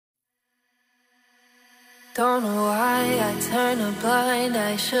Don't know why I turned a blind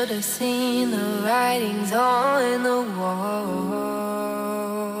eye. Should have seen the writings on the wall.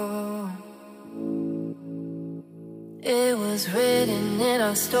 It was written in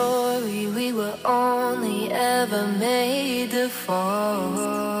our story, we were only ever made to fall.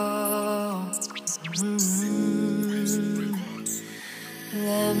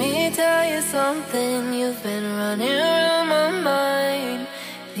 Let me tell you something, you've been running around my mind.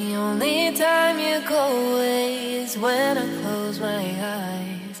 The only time you go away is when I close my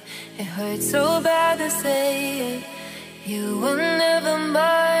eyes. It hurts so bad to say it, you were never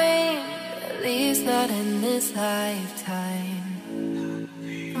mine, at least not in this lifetime.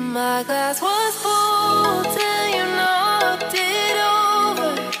 My glass was full till you knocked it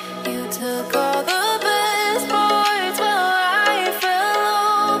over. You took all the best parts while I fell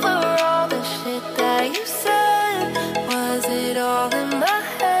over. All the shit that you said, was it all in my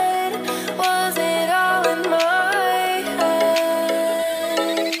head? Was it all in my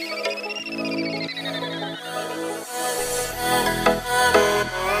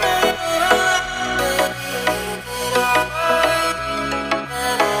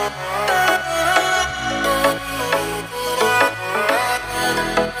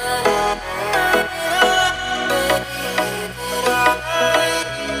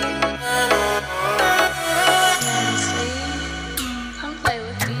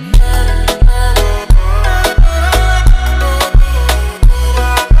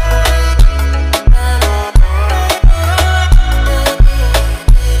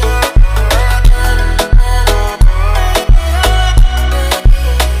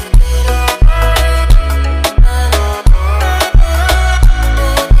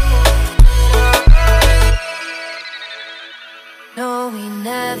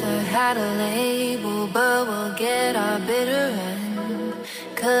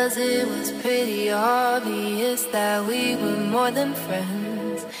Cause it was pretty obvious that we were more than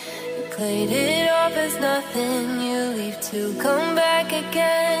friends. You played it off as nothing, you leave to come back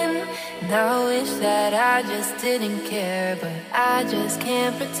again. And I wish that I just didn't care, but I just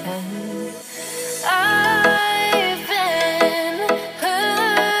can't pretend.